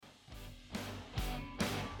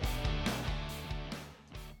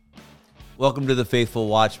Welcome to The Faithful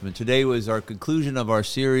Watchman. Today was our conclusion of our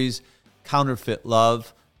series, Counterfeit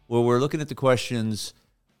Love, where we're looking at the questions,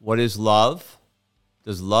 what is love?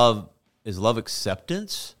 Is love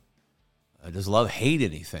acceptance? Does love hate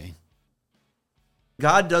anything?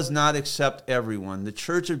 God does not accept everyone. The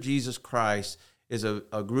Church of Jesus Christ is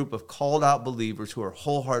a group of called out believers who are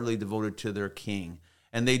wholeheartedly devoted to their King.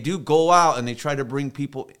 And they do go out and they try to bring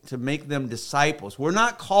people to make them disciples. We're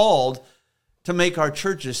not called to make our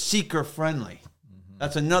churches seeker-friendly.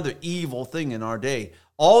 That's another evil thing in our day.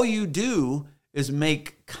 All you do is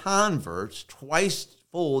make converts twice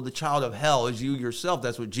full the child of hell as you yourself.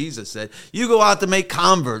 That's what Jesus said. You go out to make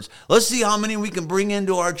converts. Let's see how many we can bring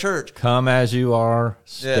into our church. Come as you are,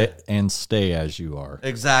 and stay as you are.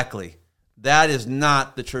 Exactly. That is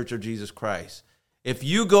not the Church of Jesus Christ. If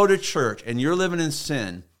you go to church and you're living in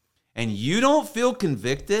sin and you don't feel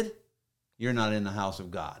convicted, you're not in the house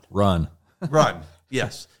of God. Run. Run.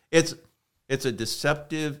 Yes. It's a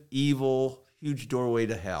deceptive, evil, huge doorway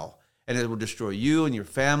to hell. And it will destroy you and your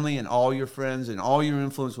family and all your friends, and all your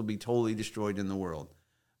influence will be totally destroyed in the world.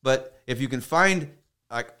 But if you can find,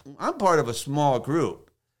 like, I'm part of a small group,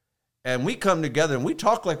 and we come together and we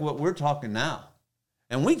talk like what we're talking now.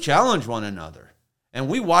 And we challenge one another. And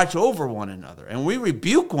we watch over one another. And we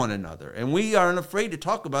rebuke one another. And we aren't afraid to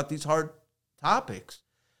talk about these hard topics.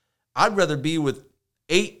 I'd rather be with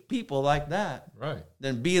 8 people like that, right,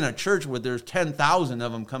 than be in a church where there's 10,000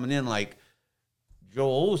 of them coming in like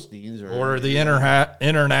Joel Osteen's or the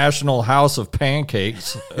International House of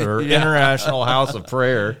Pancakes or International House of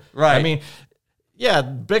Prayer. Right. I mean, yeah,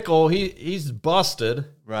 Bickle, he's busted,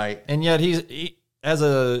 right, and yet he's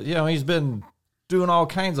been doing all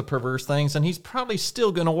kinds of perverse things, and he's probably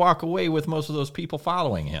still going to walk away with most of those people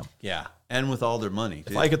following him. Yeah, and with all their money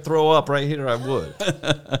too. If I could throw up right here, I would.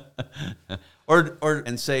 Or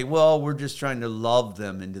say, well, we're just trying to love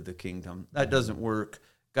them into the kingdom. That doesn't work.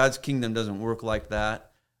 God's kingdom doesn't work like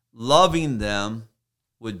that. Loving them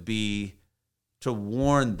would be to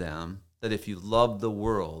warn them that if you love the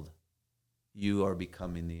world, you are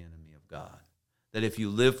becoming the enemy of God. That if you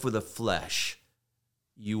live for the flesh,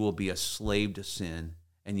 you will be a slave to sin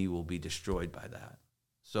and you will be destroyed by that.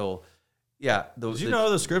 So, yeah. Did you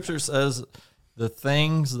know the scripture says the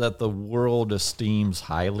things that the world esteems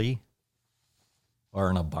highly are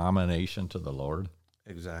an abomination to the Lord?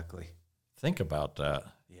 Exactly. Think about that.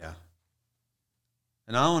 Yeah.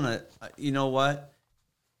 And I want to, you know what?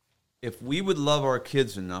 If we would love our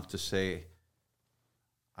kids enough to say,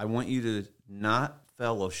 I want you to not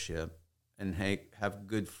fellowship and have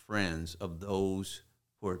good friends of those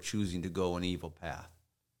who are choosing to go an evil path.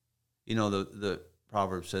 You know, the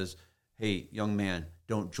proverb says, hey, young man,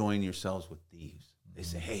 don't join yourselves with thieves. They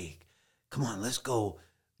say, hey, come on, let's go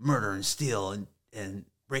murder and steal and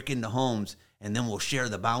break into homes, and then we'll share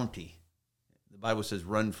the bounty. The Bible says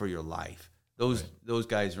run for your life. Those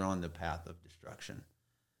guys are on the path of destruction.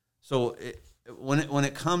 So when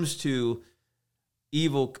it comes to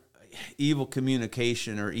evil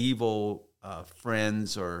communication or evil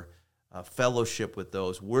friends or fellowship with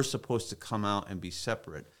those, we're supposed to come out and be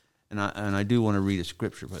separate. And I do want to read a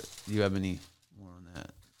scripture, but do you have any more on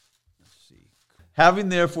that? Let's see. Having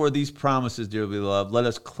therefore these promises, dearly beloved, let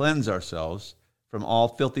us cleanse ourselves from all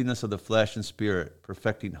filthiness of the flesh and spirit,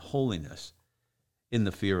 perfecting holiness in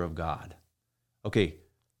the fear of God. Okay,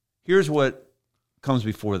 here's what comes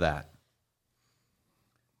before that.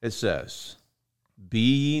 It says, be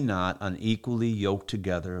ye not unequally yoked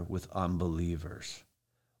together with unbelievers.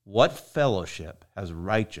 What fellowship has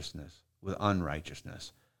righteousness with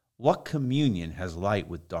unrighteousness? What communion has light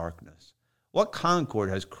with darkness? What concord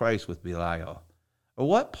has Christ with Belial? Or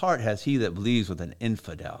what part has he that believes with an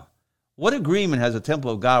infidel? What agreement has the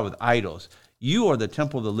temple of God with idols? You are the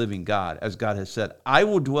temple of the living God, as God has said, I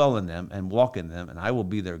will dwell in them and walk in them, and I will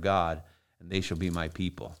be their God, and they shall be my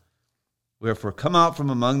people. Wherefore come out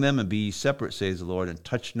from among them and be ye separate, says the Lord, and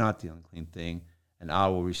touch not the unclean thing, and I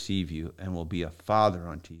will receive you, and will be a father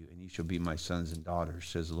unto you, and ye shall be my sons and daughters,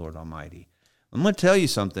 says the Lord Almighty. I'm going to tell you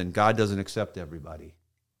something. God doesn't accept everybody.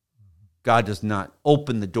 God does not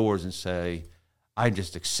open the doors and say, I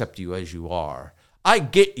just accept you as you are. I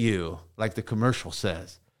get you, like the commercial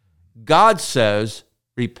says. God says,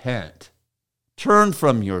 repent. Turn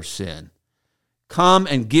from your sin. Come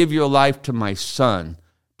and give your life to my son.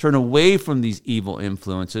 Turn away from these evil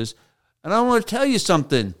influences. And I want to tell you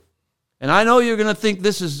something. And I know you're going to think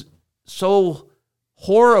this is so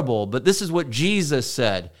horrible, but this is what Jesus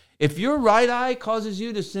said. If your right eye causes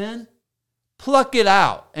you to sin, pluck it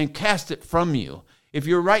out and cast it from you. If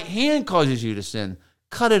your right hand causes you to sin,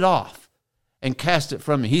 cut it off and cast it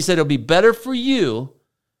from you. He said it'll be better for you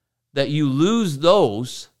that you lose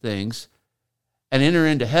those things and enter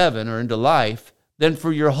into heaven or into life than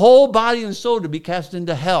for your whole body and soul to be cast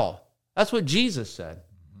into hell. That's what Jesus said.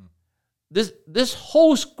 This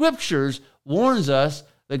whole scriptures warns us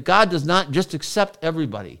that God does not just accept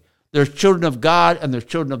everybody. There's children of God and there's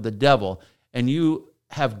children of the devil, and you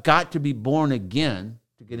have got to be born again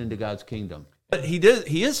to get into God's kingdom. But he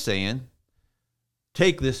is saying,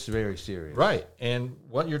 take this very serious. Right. And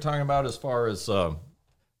what you're talking about as far as the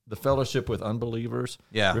fellowship with unbelievers,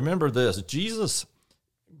 remember this. Jesus,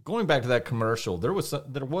 going back to that commercial, there was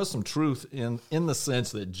some truth in the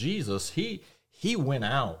sense that Jesus, he went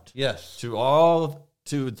out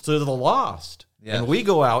to the lost. Yes. And we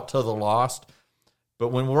go out to the lost. But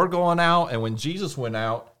when we're going out and when Jesus went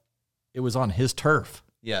out, it was on his turf.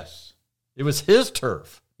 Yes. It was his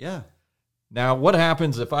turf. Yeah. Now, what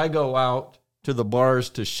happens if I go out to the bars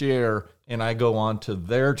to share and I go on to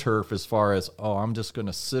their turf as far as, I'm just going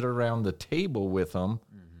to sit around the table with them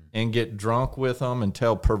and get drunk with them and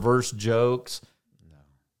tell perverse jokes?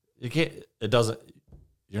 No.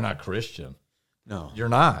 You're not Christian. No. You're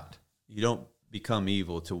not. You don't become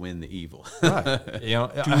evil to win the evil. Right.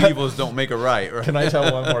 Two evils don't make a right. Can I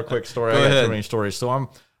tell one more quick story? I got too many stories. So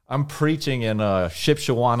I'm preaching in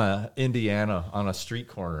Shipshewana, Indiana, on a street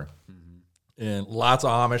corner, and lots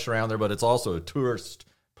of Amish around there. But it's also a tourist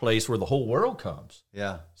place where the whole world comes.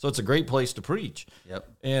 Yeah. So it's a great place to preach. Yep.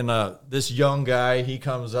 And this young guy, he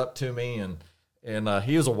comes up to me, and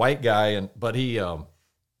he was a white guy, but he's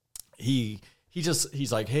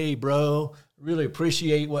like, "Hey, bro, really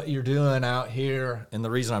appreciate what you're doing out here." And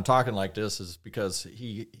the reason I'm talking like this is because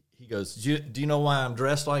he goes, do you know why I'm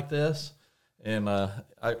dressed like this? And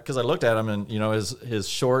because I looked at him, and his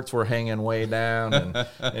shorts were hanging way down,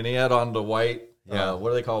 and he had on the white what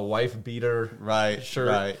do they call, wife beater shirt,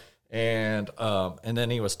 right? And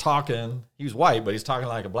then he was talking. He was white, but he's talking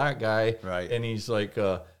like a black guy, right? And he's like,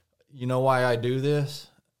 "You know why I do this?"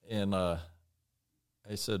 And I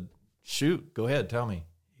said, "Shoot, go ahead, tell me."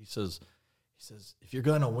 He says, "If you're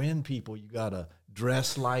going to win people, you got to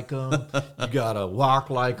dress like them. You got to walk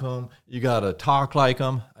like them. You got to talk like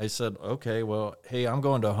them." I said, "Okay, well, hey, I'm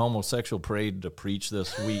going to a homosexual parade to preach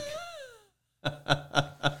this week."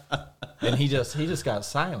 And he just got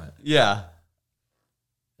silent. Yeah.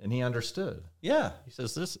 And he understood. Yeah. He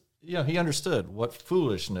says he understood what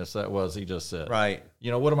foolishness that was he just said. Right.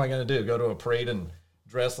 What am I going to do? Go to a parade and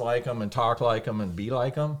dress like them and talk like them and be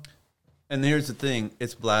like them? And here's the thing,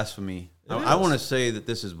 it's blasphemy. I want to say that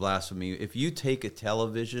this is blasphemy. If you take a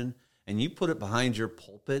television and you put it behind your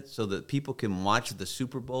pulpit so that people can watch the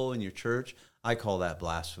Super Bowl in your church, I call that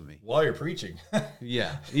blasphemy. While you're preaching.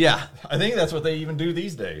 Yeah. I think that's what they even do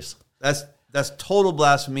these days. That's total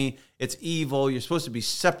blasphemy. It's evil. You're supposed to be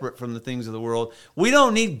separate from the things of the world. We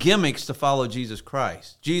don't need gimmicks to follow Jesus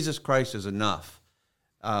Christ. Jesus Christ is enough.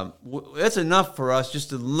 It's enough for us just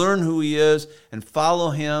to learn who he is and follow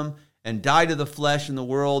him and die to the flesh and the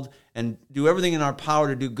world and do everything in our power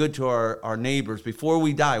to do good to our neighbors before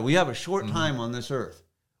we die. We have a short time on this earth.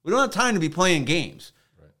 We don't have time to be playing games.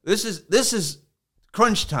 Right. This is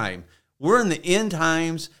crunch time. We're in the end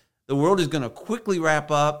times. The world is going to quickly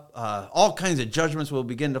wrap up. All kinds of judgments will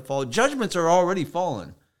begin to fall. Judgments are already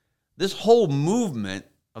fallen. This whole movement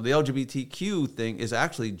of the LGBTQ thing is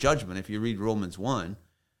actually judgment. If you read Romans 1,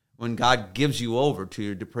 when God gives you over to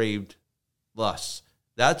your depraved lusts,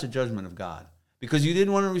 that's a judgment of God. Because you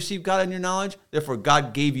didn't want to receive God in your knowledge, therefore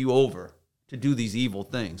God gave you over to do these evil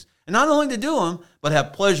things. And not only to do them, but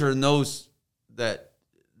have pleasure in those that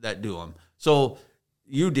do them. So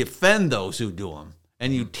you defend those who do them.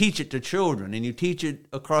 And you teach it to children, and you teach it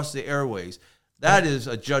across the airways. That is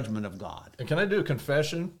a judgment of God. And can I do a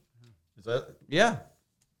confession? Is that? Yeah.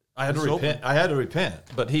 I had to repent.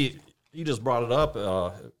 But he just brought it up.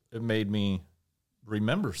 It made me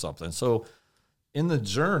remember something. So in the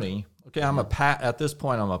journey, okay, at this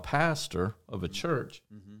point, I'm a pastor of a church,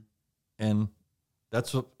 and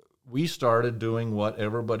that's what we started doing. What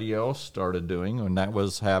everybody else started doing, and that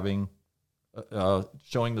was having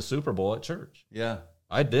showing the Super Bowl at church. Yeah.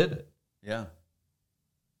 I did it. Yeah.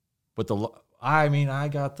 But I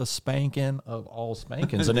got the spanking of all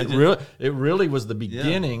spankings. And it really was the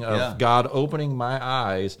beginning of God opening my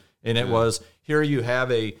eyes. And it was, here you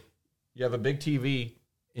have a big TV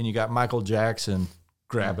and you got Michael Jackson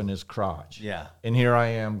grabbing his crotch. Yeah. And here I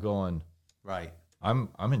am going, right. I'm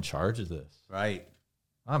in charge of this. Right.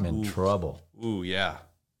 I'm in trouble. Ooh, yeah.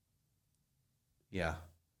 Yeah.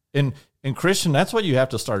 And Christian, that's what you have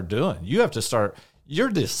to start doing. You're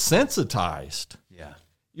desensitized. Yeah.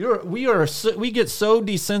 We get so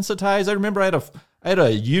desensitized. I remember I was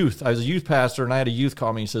a youth pastor, and I had a youth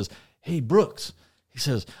call me. He says, "Hey, Brooks," he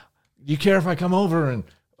says, "do you care if I come over and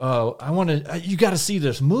you got to see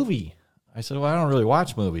this movie. I said, well, I don't really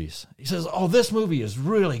watch movies. He says, oh, this movie is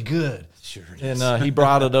really good. Sure it is. And he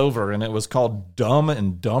brought it over, and it was called Dumb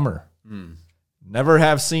and Dumber. Never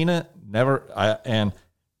have seen it. And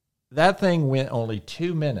that thing went only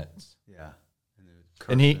 2 minutes. Yeah.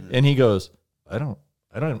 And he goes, I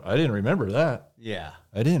didn't remember that. Yeah.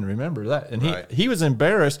 I didn't remember that. And he was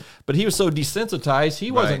embarrassed, but he was so desensitized,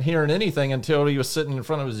 he wasn't hearing anything until he was sitting in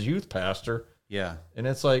front of his youth pastor. Yeah. And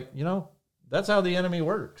it's like, that's how the enemy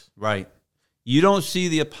works. Right. You don't see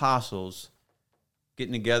the apostles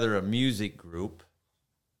getting together a music group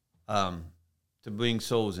to bring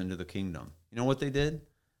souls into the kingdom. You know what they did?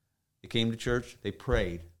 They came to church, they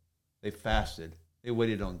prayed, they fasted, they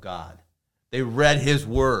waited on God. They read his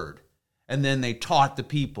word, and then they taught the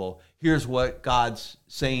people, here's what God's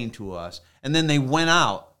saying to us. And then they went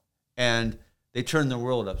out and they turned the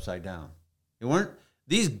world upside down. They weren't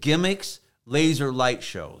these gimmicks, laser light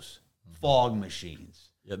shows, fog machines.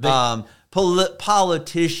 Yeah,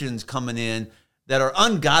 politicians coming in that are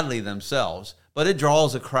ungodly themselves, but it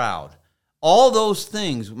draws a crowd. All those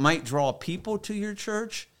things might draw people to your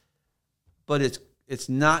church, but it's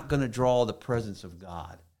not going to draw the presence of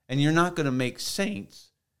God. And you're not going to make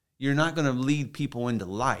saints. You're not going to lead people into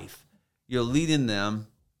life. You're leading them.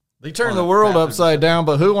 They turn the world upside down,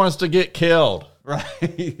 but who wants to get killed? Right,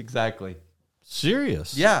 exactly.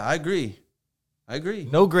 Serious. Yeah, I agree.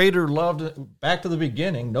 No greater love, back to the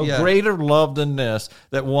beginning, greater love than this,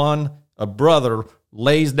 that a brother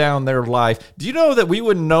lays down their life. Do you know that we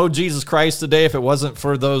wouldn't know Jesus Christ today if it wasn't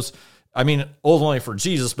for those, ultimately for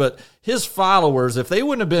Jesus, but his followers, if they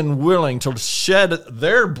wouldn't have been willing to shed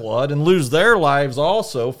their blood and lose their lives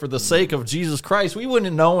also for the sake of Jesus Christ, we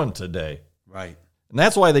wouldn't know him today. Right. And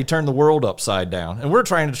that's why they turned the world upside down. And we're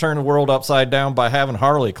trying to turn the world upside down by having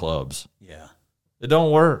Harley clubs. Yeah. It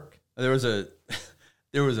don't work. There was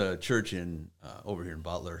a church over here in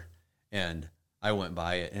Butler, and I went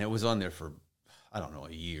by it, and it was on there for, I don't know,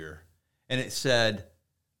 a year. And it said,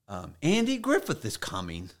 Andy Griffith is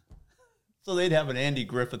coming. So they'd have an Andy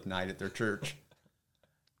Griffith night at their church.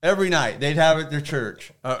 Every night. They'd have it at their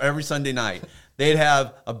church, every Sunday night. They'd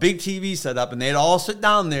have a big TV set up, and they'd all sit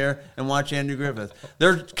down there and watch Andy Griffith.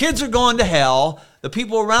 Their kids are going to hell. The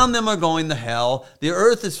people around them are going to hell. The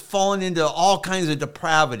earth is falling into all kinds of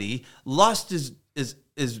depravity. Lust is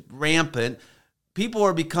rampant. People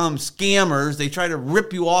are become scammers. They try to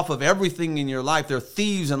rip you off of everything in your life. They're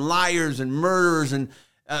thieves and liars and murderers, and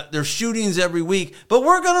there's shootings every week. But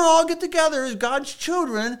we're going to all get together as God's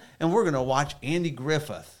children, and we're going to watch Andy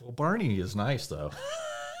Griffith. Well, Barney is nice, though.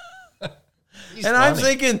 And funny. I'm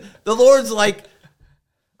thinking, the Lord's like,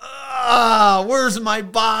 where's my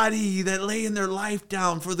body that laying their life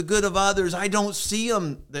down for the good of others? I don't see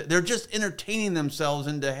them. They're just entertaining themselves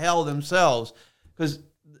into hell themselves. Because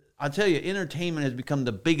I'll tell you, entertainment has become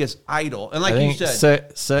the biggest idol. And like you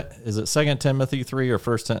said, is it 2 Timothy 3 or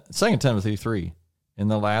 2 Timothy 3? In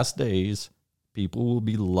the last days, people will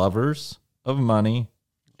be lovers of money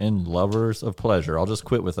and lovers of pleasure. I'll just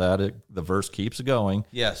quit with that. The verse keeps going.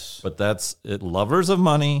 Yes. But that's it. Lovers of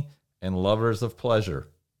money and lovers of pleasure.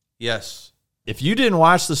 Yes. If you didn't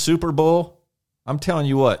watch the Super Bowl, I'm telling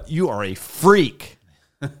you what, you are a freak.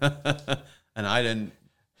 And I didn't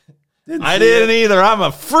either. I'm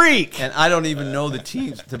a freak. And I don't even know the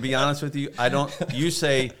teams. To be honest with you, you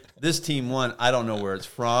say this team won. I don't know where it's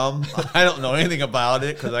from. I don't know anything about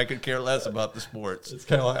it because I could care less about the sports. It's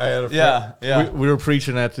kind of like I had a friend. Yeah. We were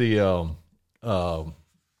preaching at the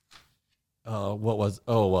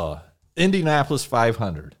Indianapolis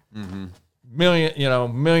 500. Mm-hmm.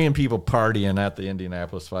 Million people partying at the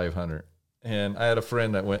Indianapolis 500. And I had a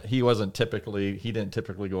friend that went. He didn't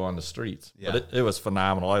typically go on the streets, but it was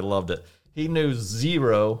phenomenal. I loved it. He knew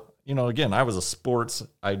zero. Again, I was a sports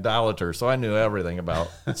idolater, so I knew everything about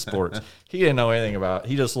sports. He didn't know anything about it.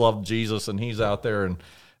 He just loved Jesus, and he's out there, and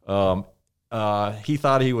he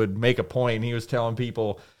thought he would make a point. He was telling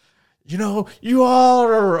people, you all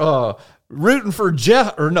are rooting for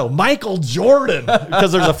Michael Jordan,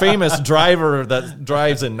 because there's a famous driver that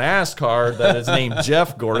drives in NASCAR that is named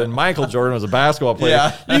Jeff Gordon. Michael Jordan was a basketball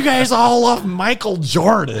player. Yeah. You guys all love Michael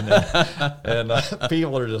Jordan. And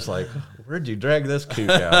people are just like, where'd you drag this kook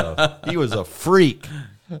out of? He was a freak.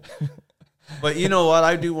 But you know what?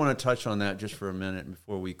 I do want to touch on that just for a minute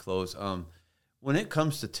before we close. When it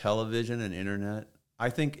comes to television and internet, I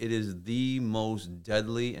think it is the most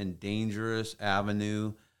deadly and dangerous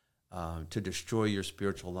avenue to destroy your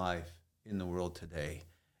spiritual life in the world today.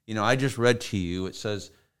 I just read to you, it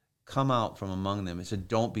says, come out from among them. It said,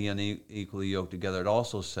 don't be unequally yoked together. It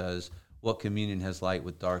also says, what communion has light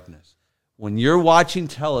with darkness? When you're watching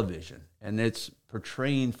television and it's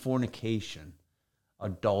portraying fornication,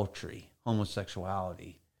 adultery,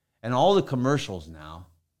 homosexuality, and all the commercials now.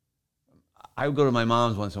 I would go to my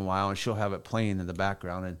mom's once in a while, and she'll have it playing in the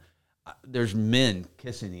background, and there's men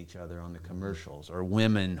kissing each other on the commercials or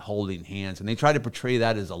women holding hands, and they try to portray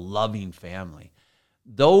that as a loving family.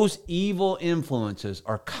 Those evil influences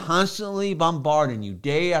are constantly bombarding you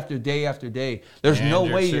day after day after day. There's no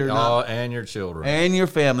way you're not. And your children. And your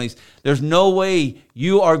families. There's no way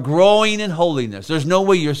you are growing in holiness. There's no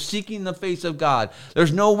way you're seeking the face of God.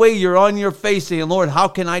 There's no way you're on your face saying, Lord, how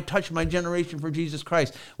can I touch my generation for Jesus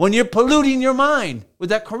Christ? When you're polluting your mind with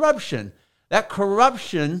that corruption that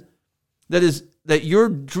you're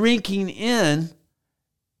drinking in,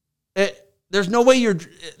 there's no way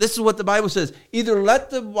this is what the Bible says. Either let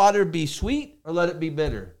the water be sweet or let it be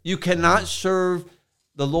bitter. You cannot serve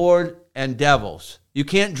the Lord and devils. You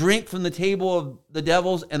can't drink from the table of the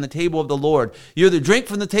devils and the table of the Lord. You either drink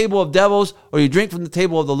from the table of devils or you drink from the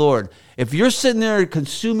table of the Lord. If you're sitting there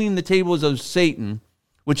consuming the tables of Satan,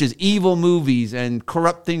 which is evil movies and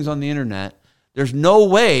corrupt things on the internet, there's no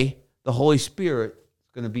way the Holy Spirit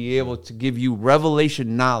is going to be able to give you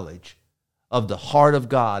revelation knowledge of the heart of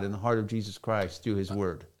God and the heart of Jesus Christ through his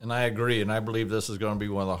word. And I agree, and I believe this is going to be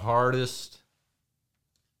one of the hardest.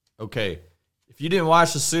 Okay, if you didn't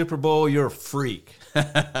watch the Super Bowl, you're a freak.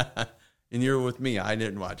 And you're with me. I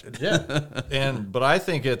didn't watch it. Yeah. But I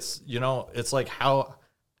think it's like how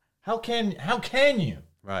can you?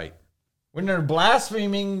 Right. When they're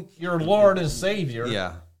blaspheming your Lord and Savior.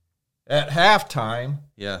 Yeah. At halftime.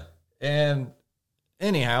 Yeah. And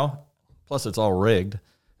anyhow, plus it's all rigged.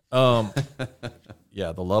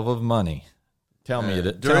 Yeah, the love of money. Tell me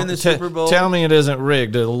it during the Super Bowl. Tell me it isn't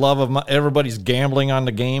rigged. The love of money. Everybody's gambling on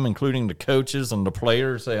the game, including the coaches and the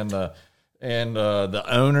players and the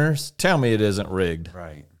owners. Tell me it isn't rigged.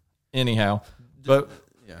 Right. Anyhow, but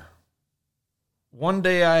yeah. One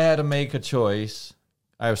day I had to make a choice.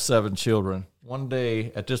 I have 7 children. One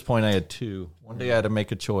day, at this point, I had 2. One day I had to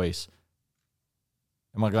make a choice.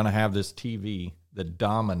 Am I going to have this TV that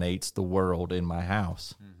dominates the world in my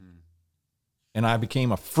house? Mm-hmm. And I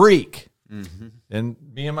became a freak. Mm-hmm. And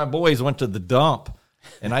me and my boys went to the dump,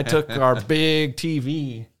 and I took our big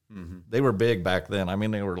TV. Mm-hmm. They were big back then. I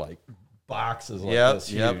mean, they were like boxes like this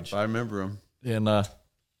huge. Yep, I remember them. And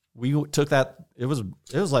we took that. It was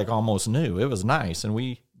like almost new. It was nice. And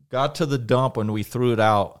we got to the dump and we threw it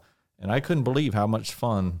out. And I couldn't believe how much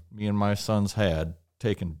fun me and my sons had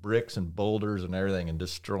taking bricks and boulders and everything and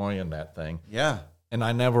destroying that thing. Yeah. And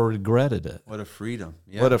I never regretted it. What a freedom.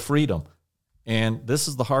 Yeah. What a freedom. And this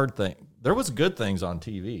is the hard thing. There was good things on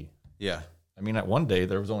TV. Yeah. I mean, at one day,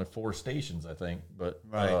 there was only 4 stations, I think. But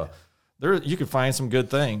right. You could find some good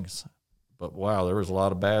things. But, wow, there was a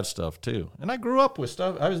lot of bad stuff, too. And I grew up with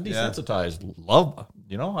stuff. I was desensitized.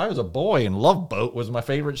 Yeah. I was a boy, and Love Boat was my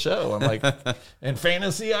favorite show. I'm like, and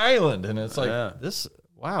Fantasy Island. And it's like, this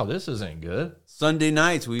isn't good. Sunday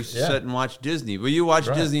nights, we used to sit and watch Disney. Well, you watch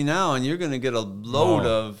Disney now, and you're going to get a load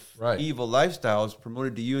of evil lifestyles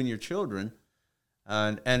promoted to you and your children.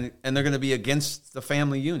 And they're going to be against the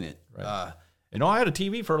family unit. Right. I had a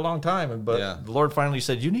TV for a long time, but the Lord finally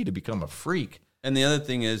said, you need to become a freak. And the other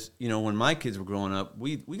thing is, when my kids were growing up,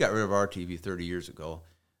 we got rid of our TV 30 years ago.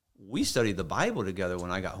 We studied the Bible together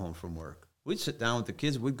when I got home from work. We'd sit down with the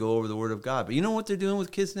kids. We'd go over the Word of God. But you know what they're doing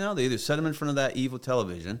with kids now? They either set them in front of that evil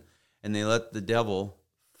television, and they let the devil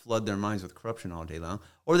flood their minds with corruption all day long,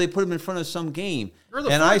 or they put them in front of some game.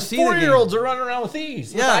 And I see 4-year-olds are running around with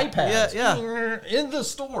these, with iPads, in the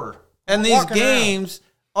store. And these games,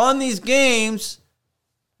 on these games,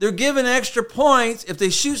 they're given extra points if they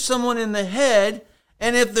shoot someone in the head,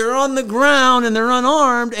 and if they're on the ground and they're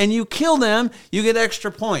unarmed and you kill them, you get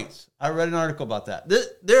extra points. I read an article about that.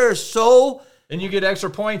 They're so... And you get extra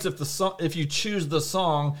points if you choose the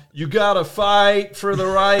song, you got to fight for the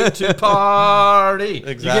right to party.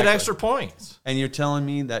 Exactly. You get extra points. And you're telling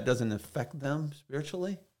me that doesn't affect them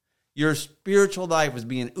spiritually? Your spiritual life is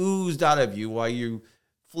being oozed out of you while you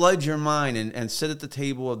flood your mind and sit at the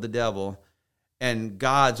table of the devil. And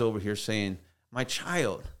God's over here saying, my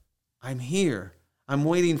child, I'm here. I'm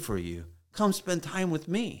waiting for you. Come spend time with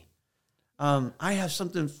me. I have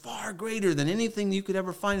something far greater than anything you could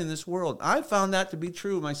ever find in this world. I found that to be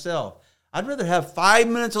true myself. I'd rather have 5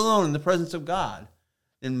 minutes alone in the presence of God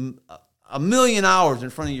than a million hours in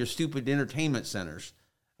front of your stupid entertainment centers.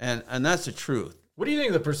 And that's the truth. What do you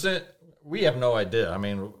think the percent? We have no idea. I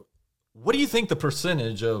mean, what do you think the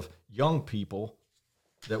percentage of young people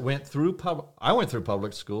that went through I went through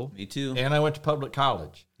public school. Me too. And I went to public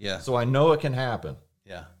college. Yeah. So I know it can happen.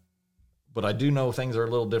 Yeah. But I do know things are a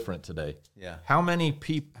little different today. Yeah. How many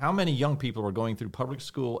young people are going through public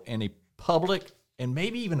school and a public and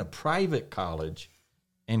maybe even a private college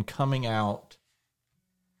and coming out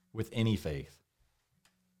with any faith?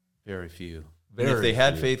 Very few. Very and if they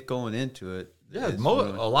had few. faith going into it, Yeah, a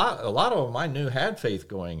lot of them I knew had faith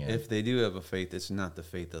going in. if they do have a faith, it's not the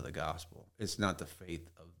faith of the gospel. It's not the faith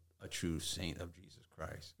of a true saint of Jesus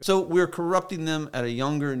Christ. So we're corrupting them at a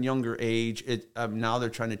younger and younger age. Now they're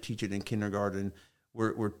trying to teach it in kindergarten.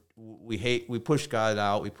 We push God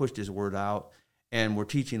out. We pushed His word out, and we're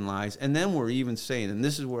teaching lies. And then we're even saying, and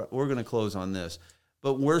this is where we're going to close on this,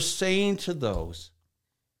 but we're saying to those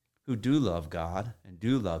who do love God and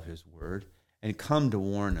do love His word and come to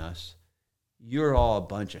warn us, you're all a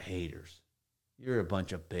bunch of haters. You're a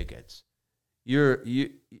bunch of bigots.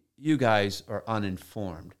 You guys are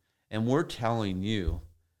uninformed. And we're telling you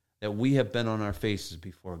that we have been on our faces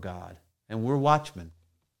before God. And we're watchmen.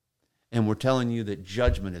 And we're telling you that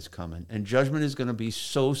judgment is coming. And judgment is going to be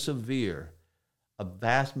so severe, a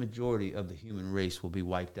vast majority of the human race will be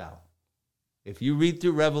wiped out. If you read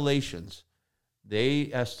through Revelations,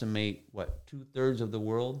 they estimate, 2/3 of the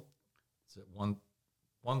world? Is it one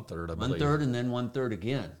third, I believe. 1/3 and then 1/3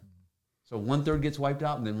 again. So 1/3 gets wiped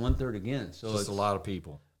out and then 1/3 again. So it's a lot of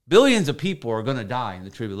people. Billions of people are going to die in the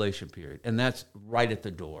tribulation period, and that's right at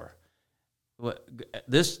the door.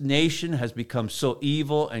 This nation has become so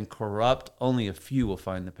evil and corrupt, only a few will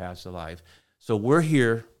find the path to life. So we're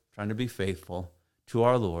here trying to be faithful to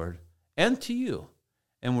our Lord and to you.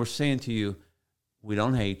 And we're saying to you, we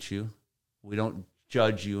don't hate you. We don't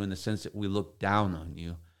judge you in the sense that we look down on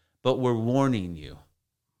you. But we're warning you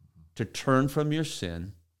to turn from your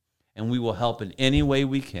sin, and we will help in any way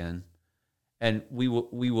we can. And we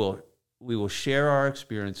will share our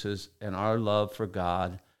experiences and our love for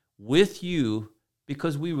God with you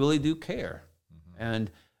because we really do care. Mm-hmm.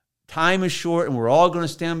 And time is short, and we're all going to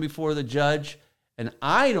stand before the judge. And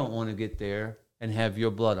I don't want to get there and have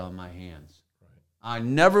your blood on my hands. Right. I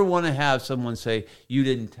never want to have someone say, you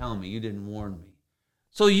didn't tell me, you didn't warn me.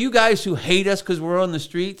 So you guys who hate us because we're on the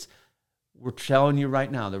streets, we're telling you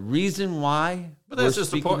right now, the reason why that's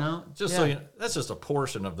just that's just a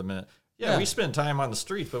portion of the minute. Yeah, we spend time on the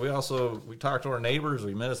streets, but we talk to our neighbors,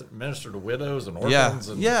 we minister to widows and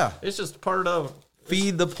orphans. Yeah. It's just part of...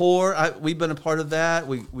 Feed the poor. We've been a part of that.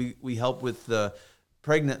 We help with the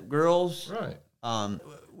pregnant girls. Right.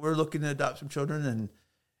 We're looking to adopt some children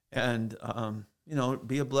and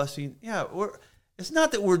be a blessing. Yeah, it's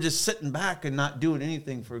not that we're just sitting back and not doing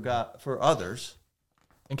anything for God, for others.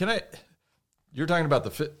 And you're talking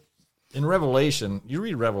about in Revelation, you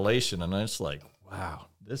read Revelation and it's like, wow,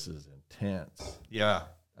 this is intense. Yeah.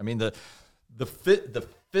 I mean, the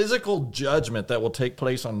physical judgment that will take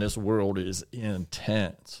place on this world is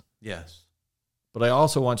intense. Yes. But I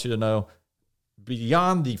also want you to know,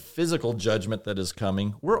 beyond the physical judgment that is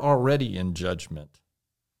coming, we're already in judgment.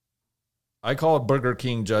 I call it Burger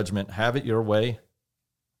King judgment, have it your way,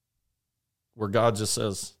 where God just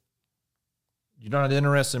says, you're not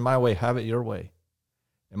interested in my way, have it your way.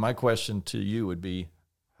 And my question to you would be,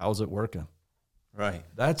 how's it working? Right.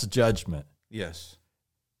 That's judgment. Yes.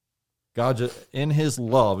 God, in His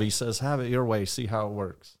love, He says, have it your way, see how it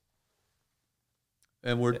works.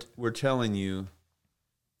 And we're telling you,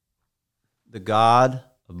 the God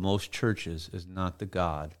of most churches is not the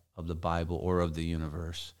God of the Bible or of the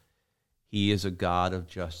universe. He is a God of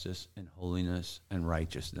justice and holiness and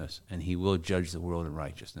righteousness, and He will judge the world in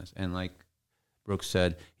righteousness. And like Brooks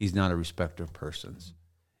said, He's not a respecter of persons.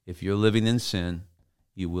 If you're living in sin,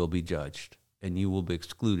 you will be judged, and you will be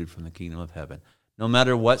excluded from the kingdom of heaven. No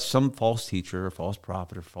matter what some false teacher or false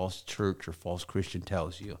prophet or false church or false Christian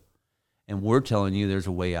tells you. And we're telling you there's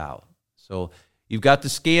a way out. So you've got the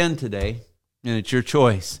scan today, and it's your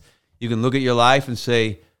choice. You can look at your life and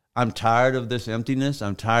say, I'm tired of this emptiness.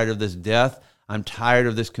 I'm tired of this death. I'm tired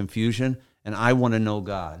of this confusion, and I want to know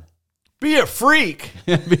God. Be a freak.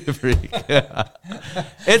 Be a freak. Yeah.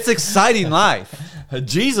 It's exciting life. A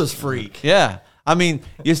Jesus freak. Yeah. I mean,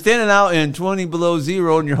 you're standing out in 20 below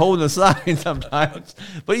zero and you're holding a sign sometimes.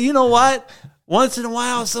 But you know what? Once in a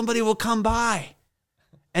while, somebody will come by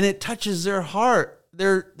and it touches their heart.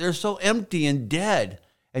 They're so empty and dead,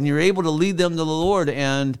 and you're able to lead them to the Lord.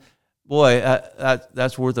 And boy,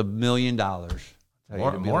 that's worth $1 million.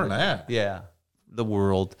 More than that. Yeah. The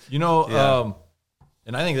world.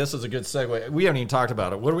 And I think this is a good segue. We haven't even talked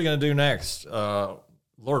about it. What are we going to do next?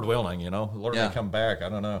 Lord willing, Lord may come back. I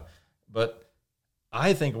don't know. But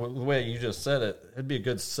I think the way you just said it, it'd be a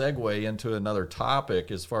good segue into another topic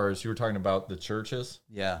as far as you were talking about the churches.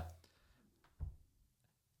 Yeah.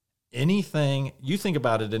 Anything, you think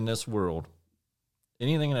about it in this world,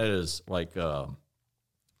 anything that is like,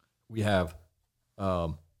 we have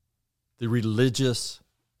the religious,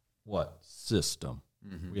 system.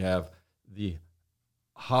 Mm-hmm. We have the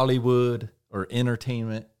Hollywood or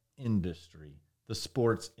entertainment industry, the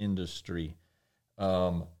sports industry,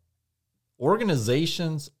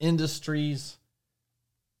 organizations, industries,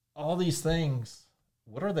 all these things.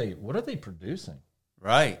 What are they producing?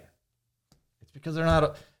 Right. It's because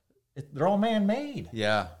they're all man-made.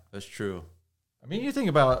 Yeah, that's true. I mean, you think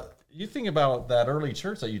about that early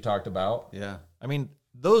church that you talked about. Yeah. I mean,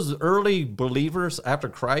 those early believers after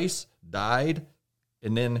Christ died,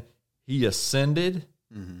 and then he ascended,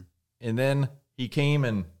 and then he came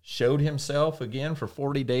and showed himself again for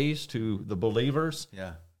 40 days to the believers.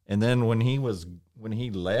 Yeah. And then when he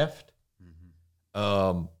left,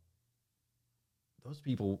 those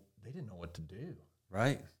people, they didn't know what to do.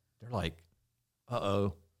 Right. They're like,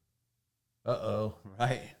 uh-oh.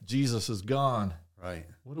 Right. Jesus is gone. Right.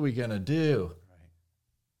 What are we going to do? Right.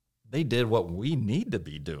 They did what we need to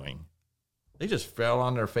be doing. They just fell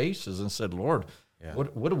on their faces and said, Lord,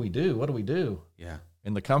 what do we do? What do we do? Yeah.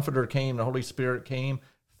 And the Comforter came, the Holy Spirit came,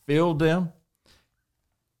 filled them,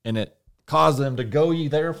 and it caused them to go ye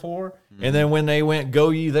therefore. Mm-hmm. And then when they went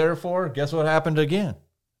go ye therefore, guess what happened again?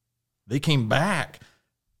 They came back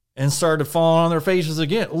and started falling on their faces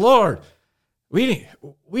again. Lord, we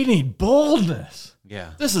need boldness.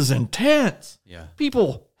 Yeah. This is intense. Yeah.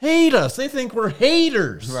 People hate us. They think we're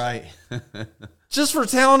haters. Right. Just for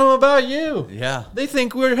telling them about you. Yeah. They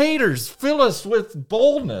think we're haters. Fill us with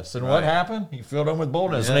boldness. And what happened? He filled them with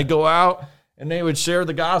boldness. Yeah. And they go out and they would share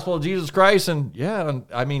the gospel of Jesus Christ. And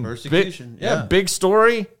I mean, persecution. Big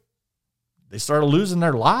story. They started losing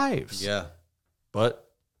their lives. Yeah. But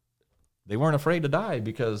they weren't afraid to die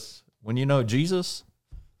because when you know Jesus,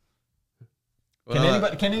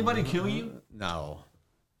 can anybody kill you? No.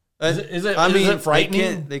 Is it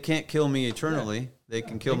frightening? They can't kill me eternally. Yeah. They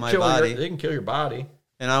can kill my body. They can kill your body.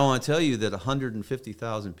 And I want to tell you that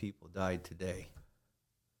 150,000 people died today,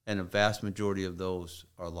 and a vast majority of those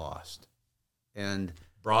are lost. And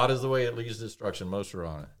broad is the way it leads to destruction. Most are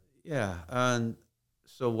on it. Yeah. And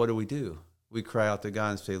so what do? We cry out to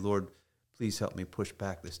God and say, Lord, please help me push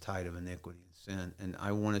back this tide of iniquity and sin. And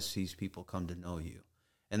I want to see people come to know you.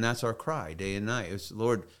 And that's our cry day and night. It's,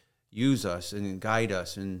 Lord, use us and guide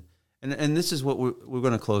us. And this is what we're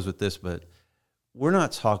going to close with this, but we're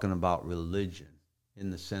not talking about religion in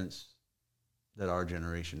the sense that our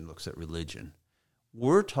generation looks at religion.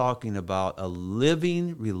 We're talking about a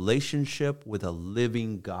living relationship with a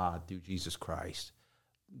living God through Jesus Christ.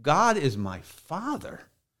 God is my Father.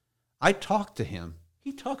 I talk to him.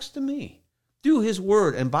 He talks to me. Through his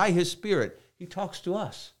word and by his Spirit, he talks to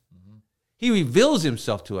us. He reveals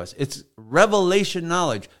himself to us. It's revelation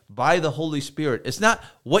knowledge by the Holy Spirit. It's not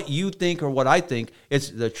what you think or what I think. It's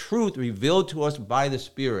the truth revealed to us by the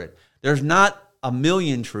Spirit. There's not a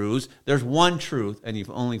million truths. There's one truth, and you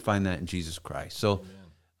only find that in Jesus Christ. So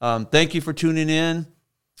thank you for tuning in,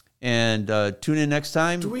 and tune in next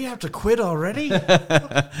time. Do we have to quit already? We're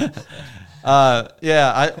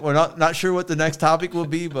not sure what the next topic will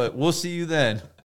be, but we'll see you then.